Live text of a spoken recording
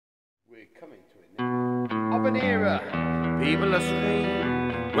we're coming to it now. Of an era, people are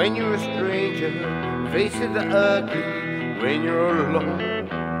strange when you're a stranger, facing the ugly when you're all alone.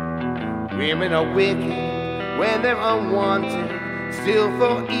 Women are wicked when they're unwanted, still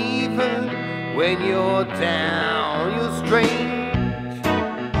for even when you're down. You're strange.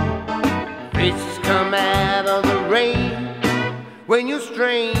 Faces come out of the rain when you're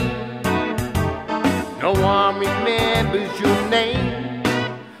strange. No one remembers your name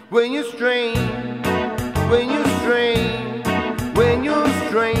when you're strange, when you're strange, when you're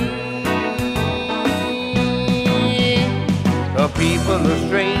strange. The people are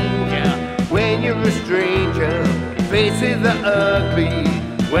stranger when you're a stranger, faces are ugly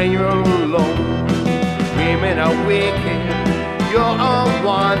when you're all alone. Women are wicked, you're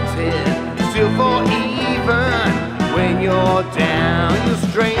unwanted, still for even when you're down. You're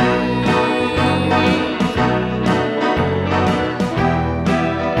strange.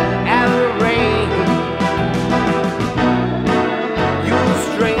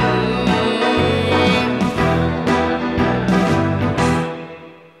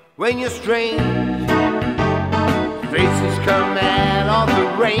 When you're strange, faces come out of the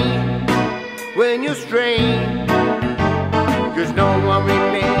rain. When you're strange, 'cause no one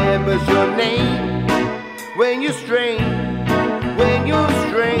remembers your name. When you're strange, when you're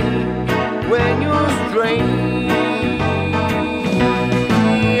strange, when you're strange.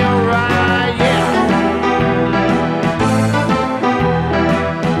 Alright, yeah.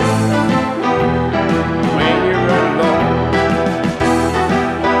 When you're alone.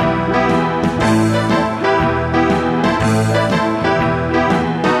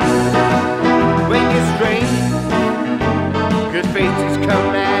 Faces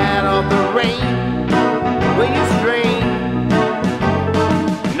come out of the rain. When you're strange,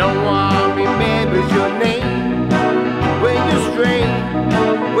 no one remembers your name. When you're strange,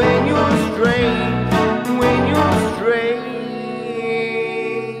 when you're strange, when you're strange.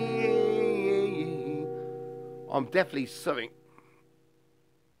 I'm definitely something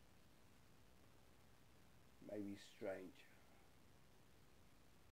maybe strange.